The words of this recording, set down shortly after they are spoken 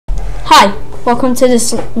Hi, welcome to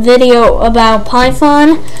this video about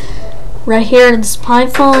Python. Right here is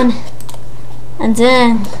Python, and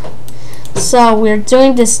then so we're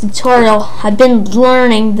doing this tutorial. I've been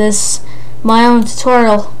learning my own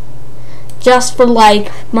tutorial just for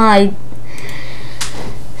like so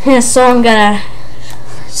I'm gonna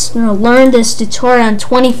learn this tutorial in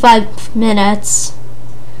 25 minutes,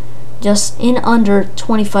 just in under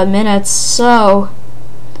 25 minutes, so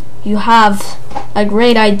you have a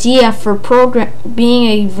great idea for being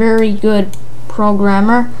a very good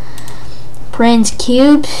programmer. Print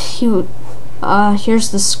cube.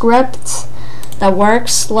 Here's the script that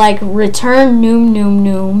works, like return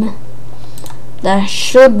noom. That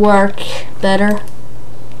should work better.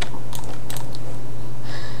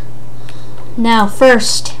 Now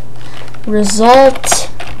first,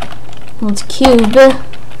 result with cube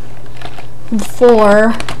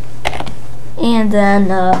 4, and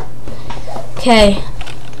then okay,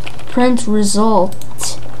 print result.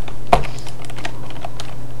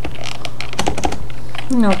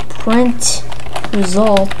 No, print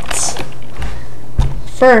result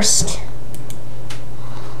first,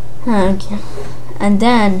 okay, and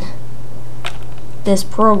then this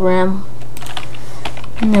program,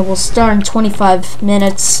 and it will start in 25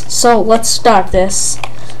 minutes. So let's start this.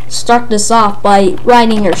 Start this off by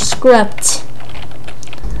writing your script.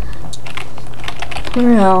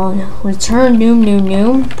 Return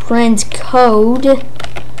noom, print code.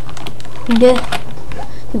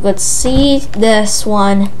 You could see this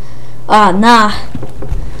one. Nah,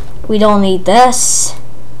 we don't need this.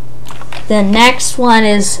 The next one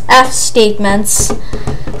is F statements.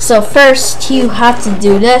 So first you have to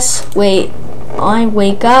do this. Wait, I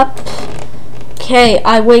wake up. Okay,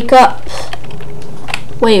 I wake up.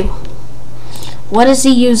 Wait, what is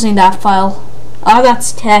he using that file? Oh,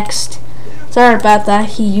 that's text. Sorry about that,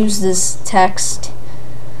 he used this text.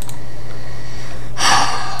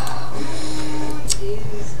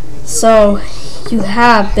 So, you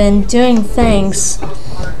have been doing things.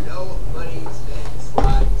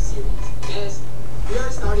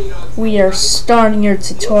 We are starting your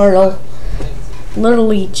tutorial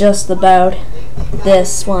literally just about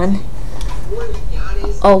this one.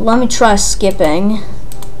 Oh, let me try skipping.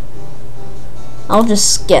 I'll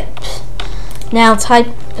just skip. Now type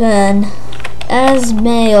in as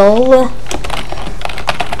mail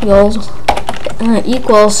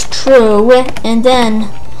equals true, and then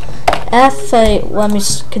let me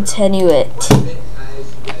continue it.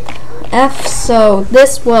 F, so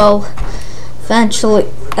this will eventually,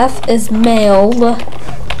 F is mail.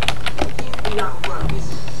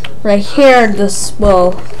 Right here, this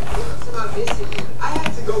will. I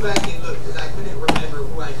had to go back and look because I couldn't remember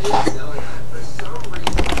who I did sell it at. For some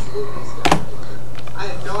reason, I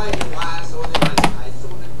have no idea why I sold it. I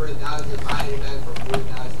sold it for 1,000, buying it back for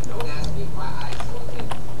 4,000. Don't ask me why I sold it.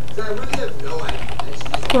 Because I really have no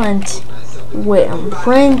idea. Print. Wait,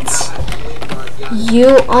 print.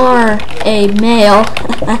 You are a male.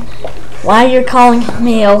 Why you're calling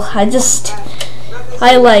male? I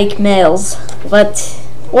like males,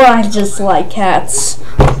 or I just like cats.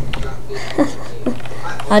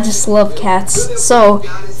 I just love cats. So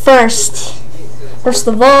first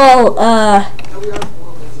of all,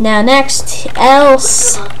 now next,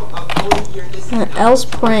 else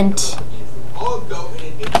print.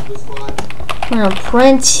 We're gonna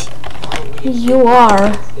print you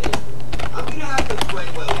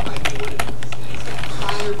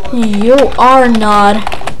are not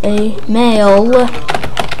a male.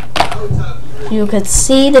 You could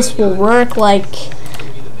see this will work like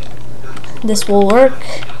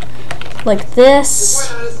this.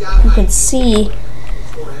 You can see,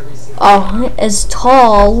 oh, is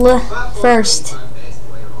tall first.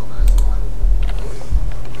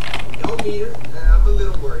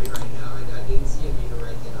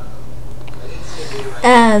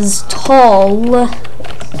 As tall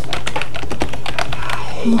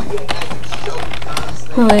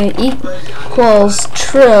equals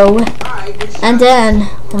true, and then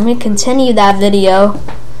let me continue that video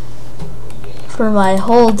for my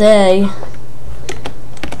whole day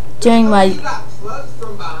doing my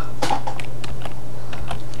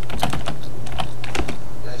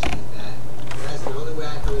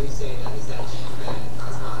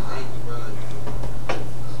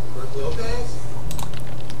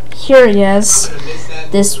here he is,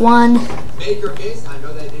 this one.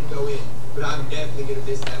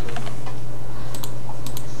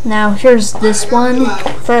 Now here's this one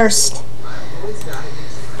first.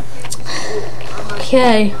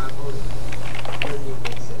 Okay.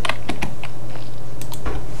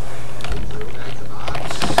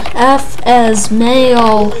 F as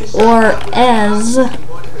male or as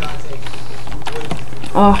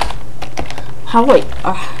How wait?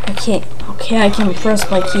 I can't. Okay, I can press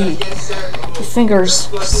my key. The fingers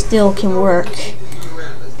still can work.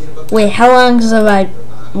 Wait, how long have I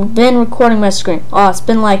been recording my screen? Oh, it's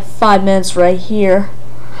been like 5 minutes right here.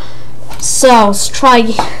 So let's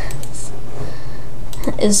try.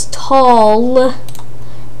 Is tall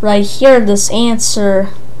right here. This answer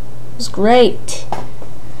is great.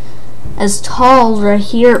 As tall right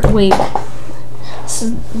here. Wait.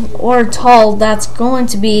 Or tall, that's going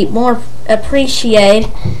to be more appreciated,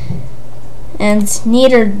 and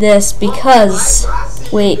neither this because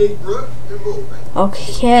wait,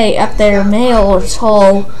 okay, up there male or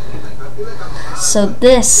tall, so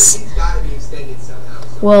this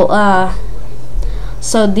will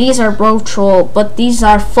so these are both true, but these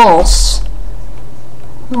are false.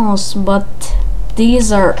 But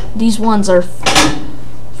these ones are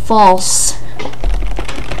false.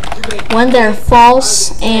 When they're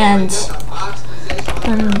false and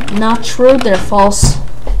not true, they're false.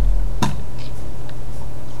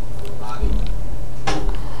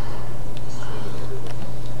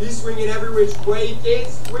 He's swinging every which way,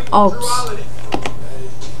 kids.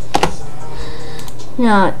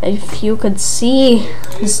 Yeah, if you could see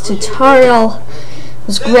this tutorial, it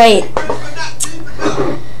was great.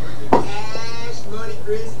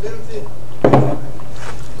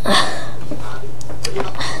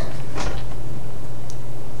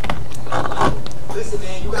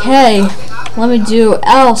 Okay, let me do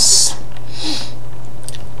else.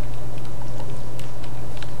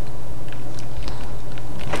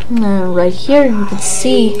 Right here you can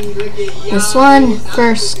see this one.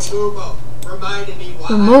 First,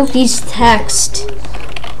 remove these text.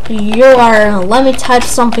 Let me type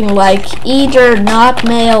something like either not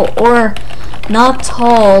male or not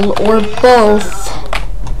tall or both.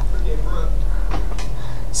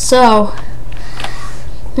 So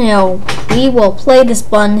we will play this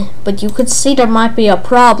button, but you could see there might be a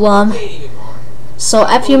problem. So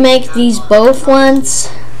if you make these both ones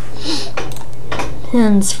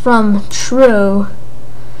from true,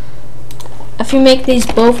 if you make these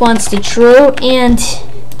both ones to true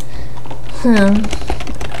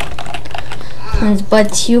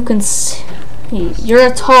but you can see you're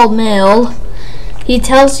a tall male, he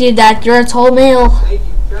tells you that you're a tall male.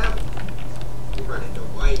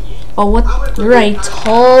 Oh, what? You're a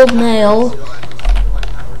tall male.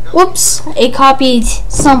 Whoops! I copied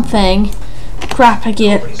something. Crap, I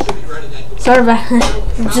get. Sorry about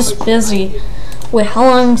I'm just busy. Wait, how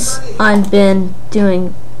long's I've been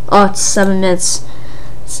doing? Oh, it's 7 minutes.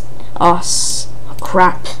 Oh,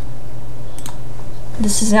 crap.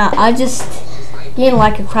 This is not. I just gained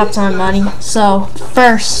like a crap ton of money. So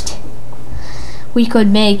first, we could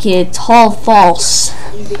make it tall false.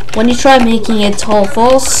 When you try making it tall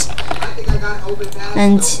false,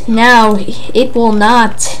 and now it will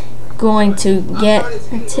not going to get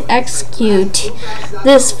to execute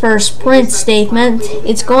this first print statement.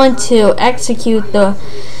 It's going to execute the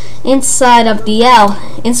inside of the L,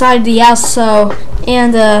 so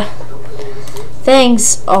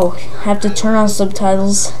things. Oh, I have to turn on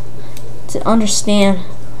subtitles to understand.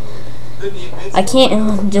 I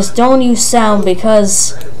can't just don't use sound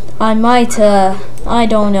because I might I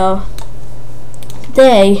don't know.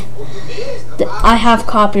 I have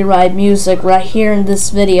copyright music right here in this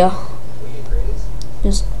video.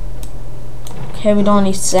 Just okay, we don't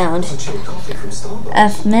need sound.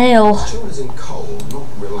 F male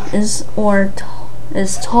is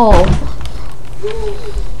tall.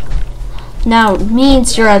 Now it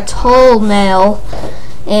means you're a tall male,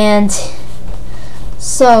 and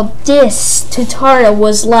so this tutorial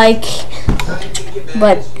was like,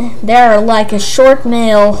 but they're like a short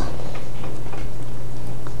male.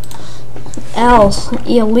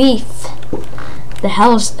 Leaf. The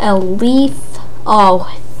hell is a leaf? Oh,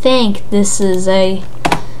 I think this is a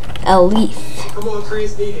leaf. Come on,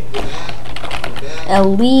 Chris, need it. A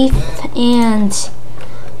leaf and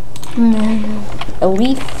a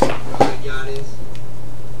leaf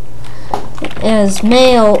is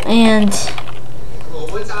male and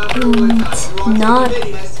not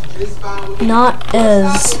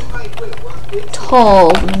as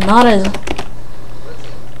tall, not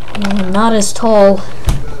as tall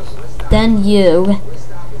than you.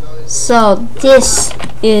 So this,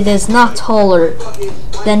 it is not taller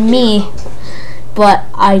than me, but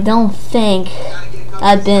I don't think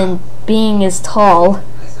I've been being as tall.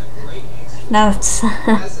 That's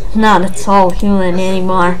not a tall human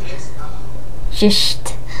anymore.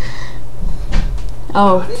 Just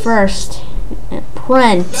first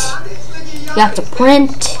print. You have to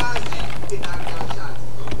print.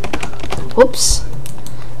 Oops.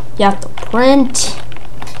 You have to print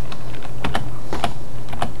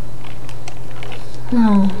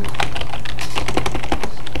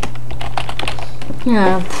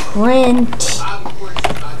Yeah, print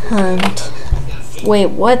and wait,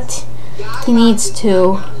 what he needs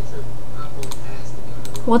to.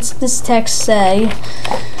 What's this text say?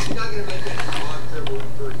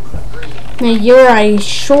 You're a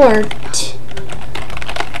short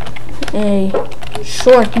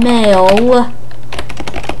male.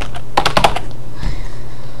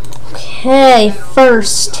 Okay,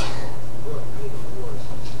 first.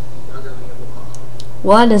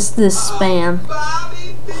 What is this spam?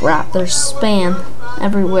 Crap, there's spam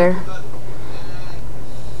everywhere.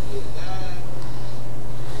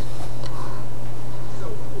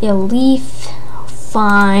 A leaf.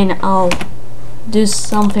 Fine, I'll do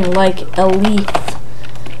something like a leaf.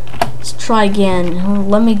 Let's try again.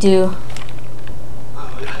 Let me do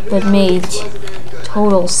but made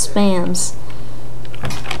total spams.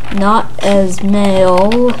 Not as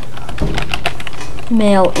male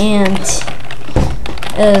and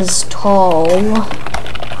as tall.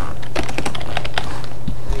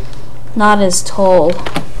 Not as tall. I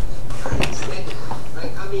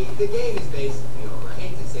mean, the game is basically over. I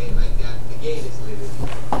hate to say it like that, but the game is literally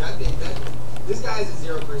this guy has a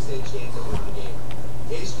 0% chance of winning the game.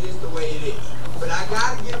 It's just the way it is. But I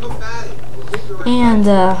gotta give him a batting. And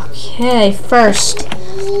okay, first.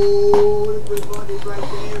 Oh, the quit button is right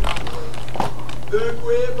there, my boy. The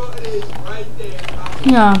quit button is right there, my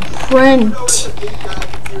boy. Yeah, print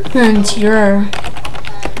and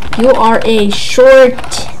you are a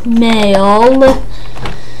short male.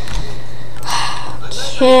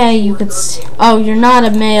 Okay, you could see. Oh, you're not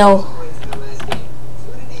a male.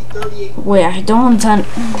 Wait, I don't understand.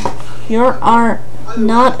 You are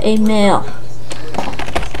not a male.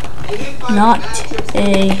 Not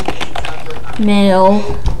a male.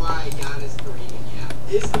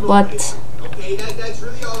 But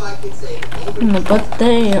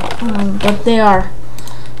they are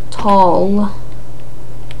tall.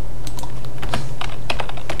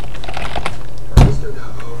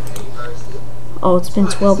 Oh, it's been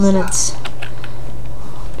 12 minutes.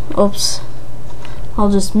 Oops. I'll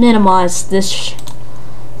just minimize this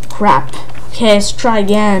crap. Okay, let's try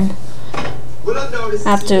again. I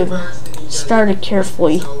have to start it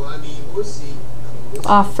carefully.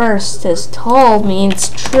 First is tall means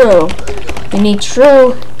true. We need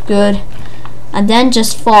true, good, and then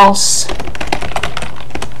just false.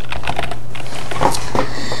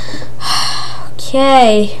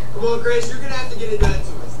 Okay. Come on, Grace, you're gonna have to get it done to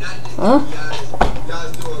us. Not just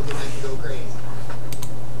y'all's duo gonna have to go crazy.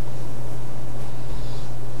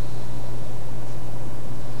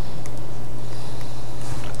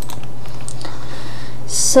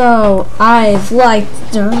 So I've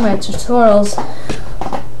liked during my tutorials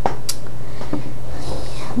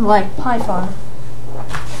like Python.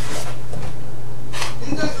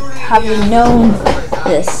 Have you known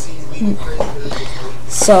this?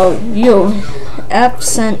 So you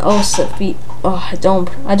absent OSFB. Oh, I don't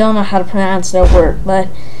know how to pronounce that word, but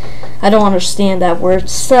I don't understand that word.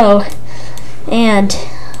 So, and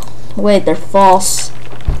wait, they're false.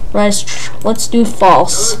 Right? Let's do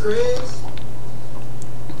false.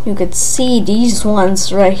 You could see these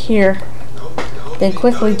ones right here. Been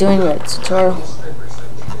quickly doing the tutorial.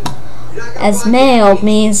 As male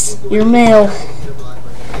means you're male.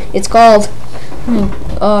 It's called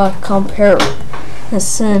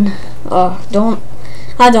comparison.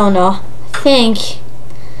 I don't know. Think.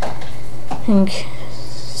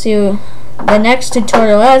 So the next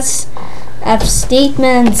tutorial is F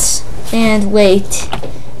statements and wait.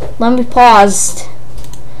 Let me pause.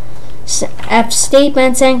 F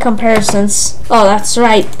statements and comparisons. Oh, that's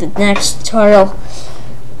right. The next tutorial.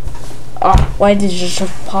 Oh, why did you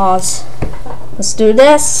just pause? Let's do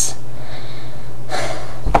this.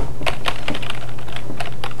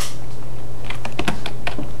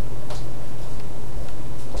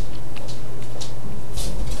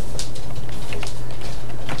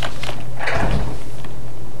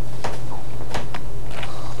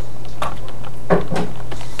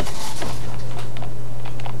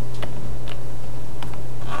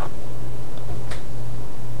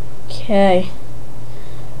 Okay.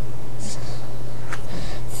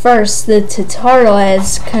 First, the tutorial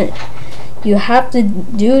is you have to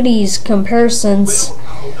do these comparisons.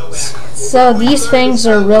 So these things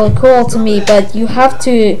are really cool to me, but you have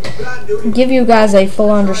to give you guys a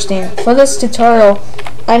full understanding. For this tutorial,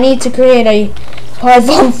 I need to create a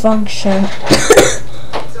Python function.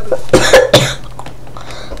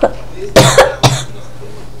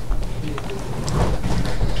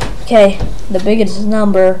 Okay, the biggest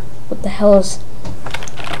number. What the hell is?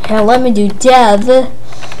 Okay, let me do dev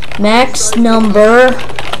max number.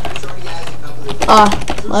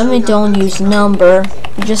 Let me don't use number.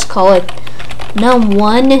 Just call it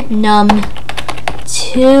num1,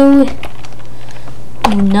 num2,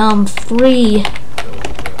 num3,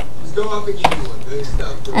 Just go up and give me one. Good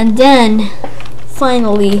stuff. and then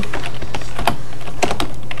finally,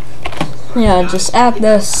 yeah, just add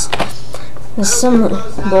this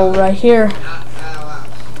symbol right here.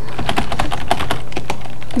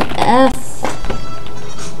 F.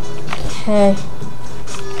 Okay.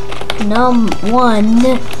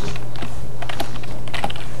 num1.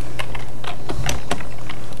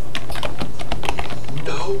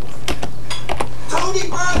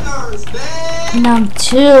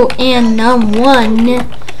 num2 and num1,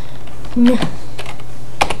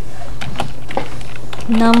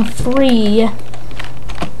 num3.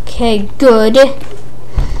 Okay, good.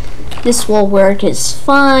 This will work. It's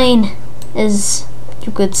fine. As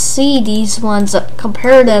you could see, these ones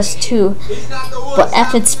compared as to, but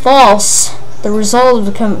if it's false, the result of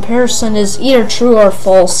the comparison is either true or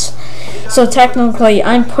false. So technically,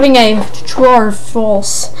 I'm putting a true or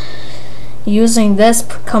false. Using this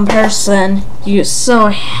comparison, you so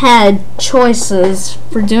had choices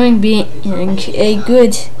for being a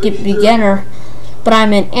good beginner, but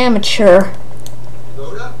I'm an amateur.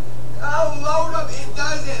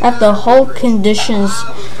 If the whole conditions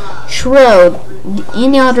true,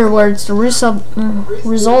 in other words, the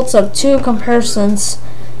results of two comparisons.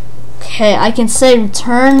 Okay, I can say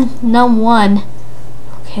return num1.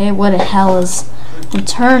 Okay, what the hell is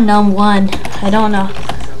return num1? I don't know.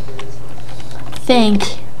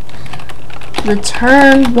 Think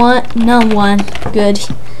return num1. Good.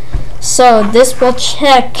 So this will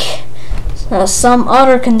check some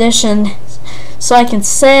other condition. So I can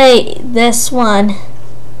say this one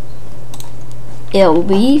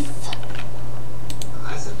elif.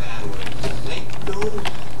 That's a bad one.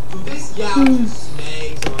 This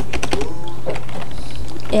snags on me.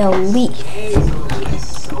 Elif.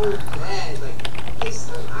 That's so bad.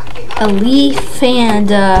 Elif and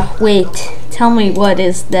wait. Tell me what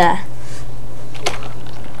is that?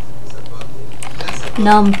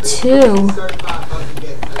 num2,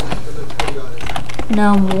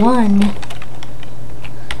 num1,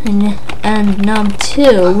 and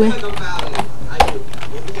num2,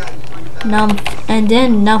 and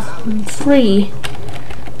then num3.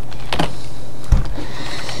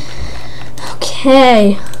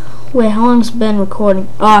 Okay. Wait, how long's it been recording?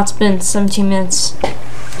 Oh, it's been 17 minutes.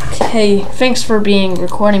 Okay, thanks for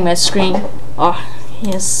recording my screen. Oh,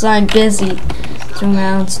 yes, I'm busy doing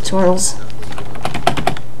my own tutorials.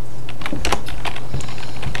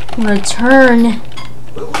 Return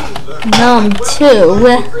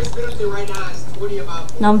num2.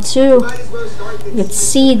 Num2. You can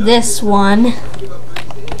see this one.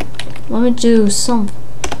 Let me do some.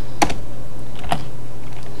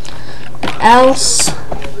 Else.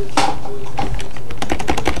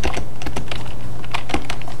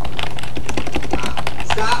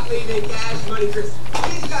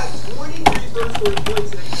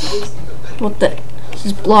 What the?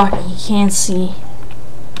 He's blocking. He can't see.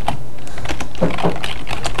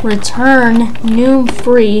 Return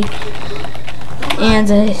num3. And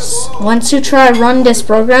once you try run this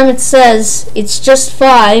program, it says it's just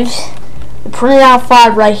 5. It printed out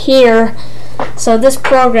 5 right here. So this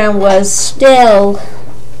program was still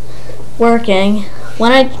working.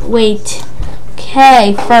 When I wait.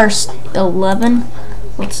 Okay, first 11.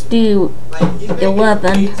 Let's do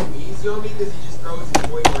 11.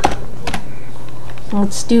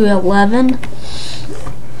 Let's do 11.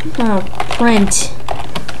 Print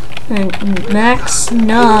max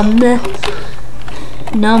number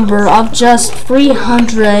of just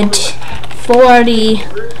 340,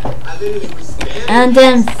 and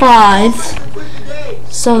then 5.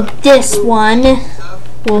 So this one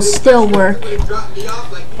will still work,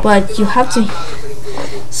 but you have to.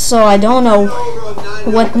 So I don't know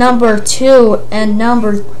what number 2 and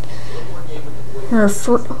number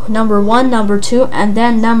 1, number 2, and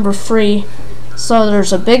then number 3. So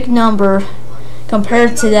there's a big number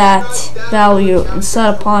compared to that value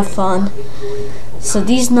instead of Python. So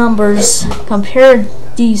these numbers compared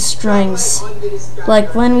these strings,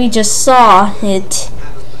 like when we just saw it.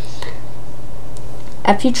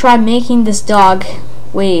 If you try making this dog,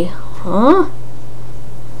 wait, huh?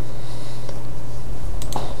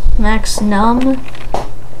 Max num.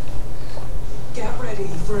 Get ready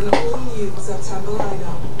for an all-new September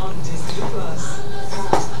lineup on Disney Plus.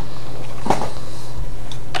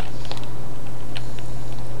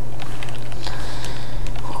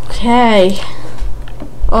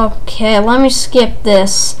 Okay, let me skip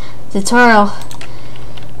this tutorial.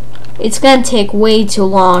 It's gonna take way too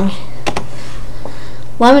long.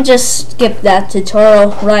 Let me just skip that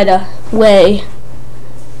tutorial right away.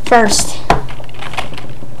 First,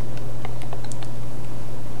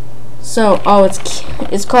 So,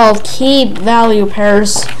 it's called key value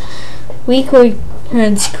pairs. We could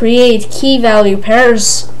create key value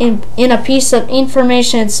pairs in a piece of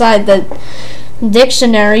information inside the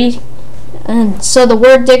dictionary. And so the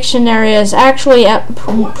word dictionary is actually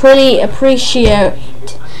pretty appreciated.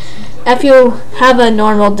 If you have a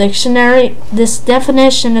normal dictionary, this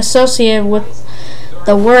definition associated with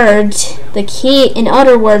the word, the key, in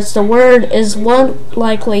other words, the word is one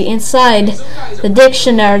likely inside the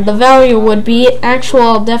dictionary. The value would be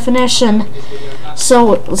actual definition.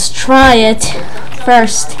 So let's try it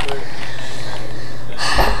first.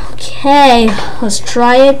 Okay, let's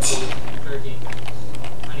try it.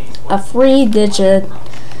 A 3-digit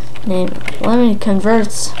name. Let me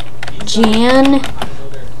convert January.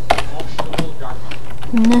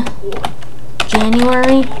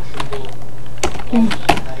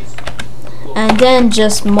 And then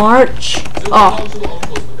just March.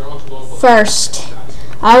 First,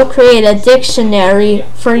 I'll create a dictionary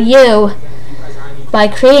for you. By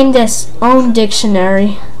creating this own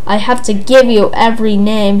dictionary, I have to give you every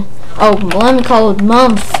name. Oh, let me call it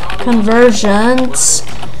month conversions.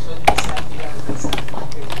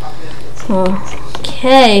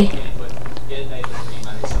 Okay.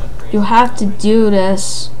 You have to do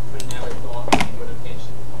this.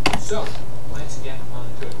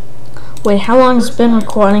 Wait, how long has it been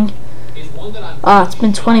recording? It's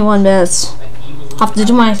been 21 minutes. I have to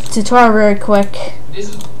do my tutorial very quick.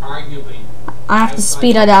 I have to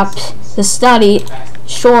speed it up. The study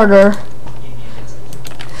shorter.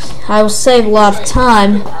 I will save a lot of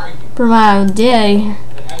time for my day.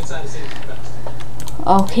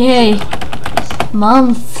 Okay.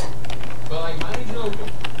 Month.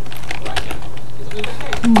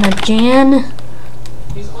 Jan.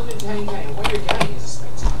 He's under 10K, and what you're getting is a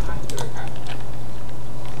spectacular card.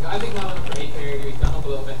 I think now for 8K earlier, he's gone up a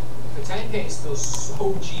little bit. But 10K is still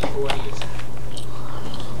so cheap for what he is.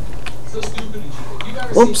 Still stupidly cheap. You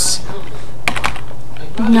gotta Whoops.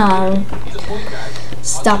 No. He's a point guard.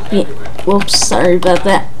 Stop it. Whoops, sorry about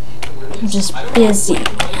that. I'm just busy.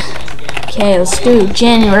 Okay, let's do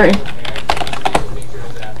January.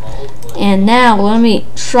 And now let me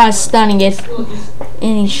try stunning it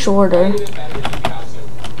any shorter.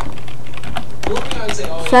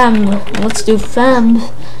 Fem. Let's do Fem.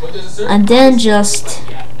 And then just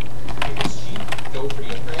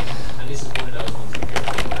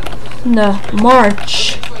no,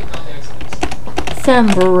 March.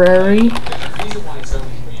 February.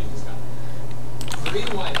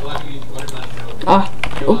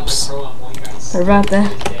 Oops. Sorry about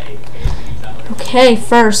that. Okay,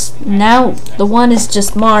 first, now the one is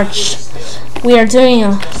just March. We are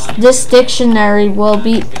doing this dictionary will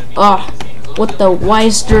be with the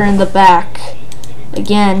Weister in the back.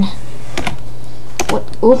 Again. What?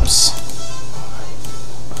 Oops.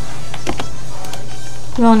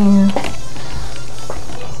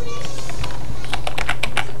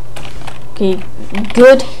 Okay,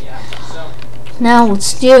 good. Now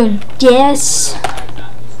let's do this.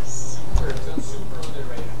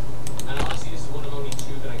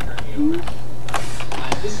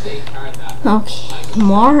 Okay,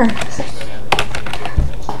 more.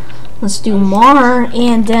 Let's do more,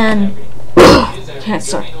 and then okay,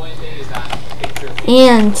 sorry.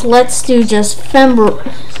 And let's do just February.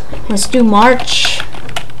 Let's do March,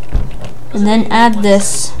 and then add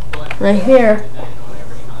this right here.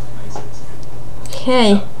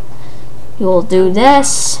 Okay, you'll do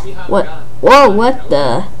this. What? Whoa! What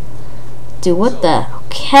the? Do what the?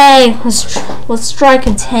 Okay, let's try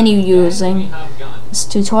continue using this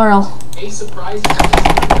tutorial. A surprise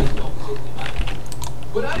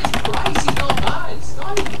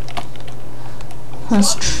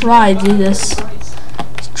Let's try do this.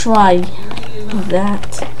 Let's try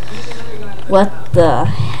that. What the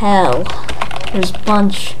hell? There's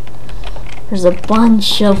a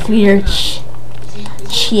bunch of weird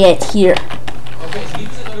shit here.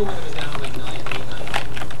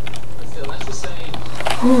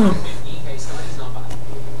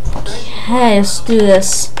 Okay, let's do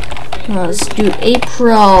this. Let's do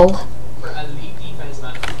April.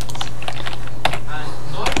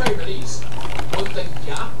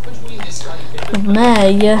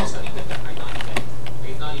 May.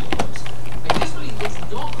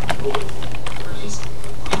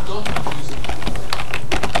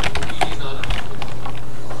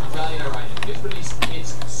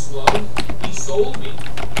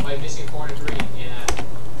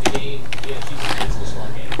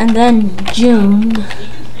 And then June.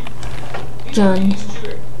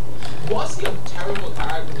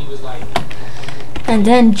 And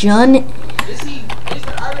then June.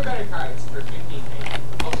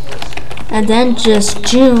 And then just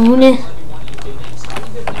June.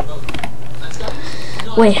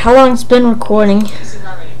 Wait, how long it's been recording?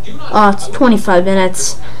 It's 25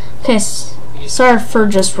 minutes. Okay, sorry for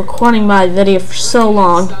just recording my video for so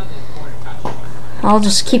long. I'll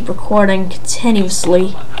just keep recording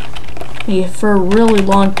continuously for a really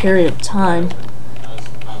long period of time.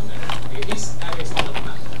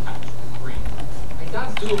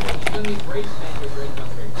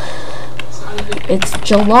 It's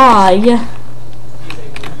July,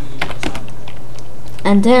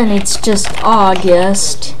 and then it's just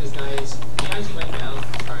August.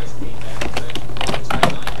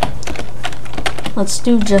 Let's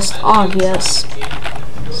do just August.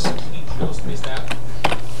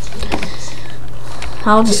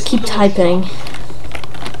 I'll just keep typing.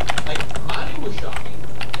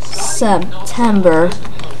 September.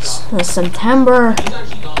 September.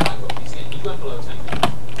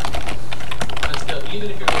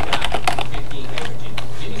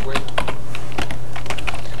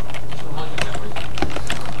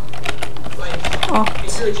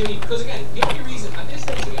 Because again, the only reason at this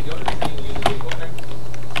stage again, the only reason you use the big water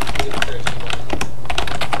is if it's 13 water.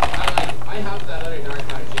 I have that other dark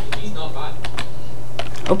matter Jimmy, he's not bad.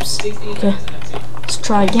 Oops. Okay. Let's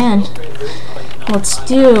try again. Let's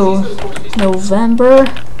do November.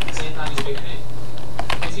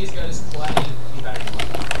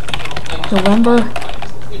 November.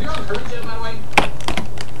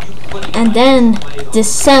 And then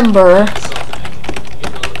December.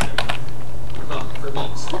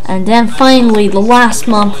 And then finally the last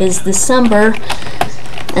month is December.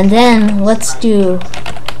 And then let's do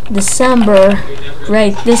December.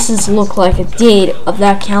 Right, this is look like a date of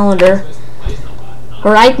that calendar.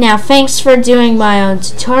 Alright, now thanks for doing my own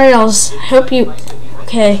tutorials.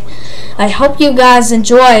 I hope you guys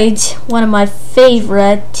enjoyed one of my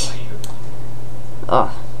favorite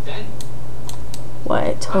what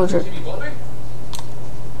I told you.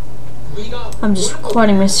 I'm just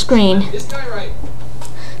recording my screen.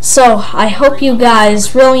 So, I hope you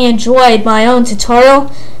guys really enjoyed my own tutorial.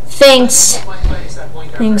 Thanks.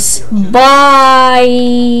 Bye.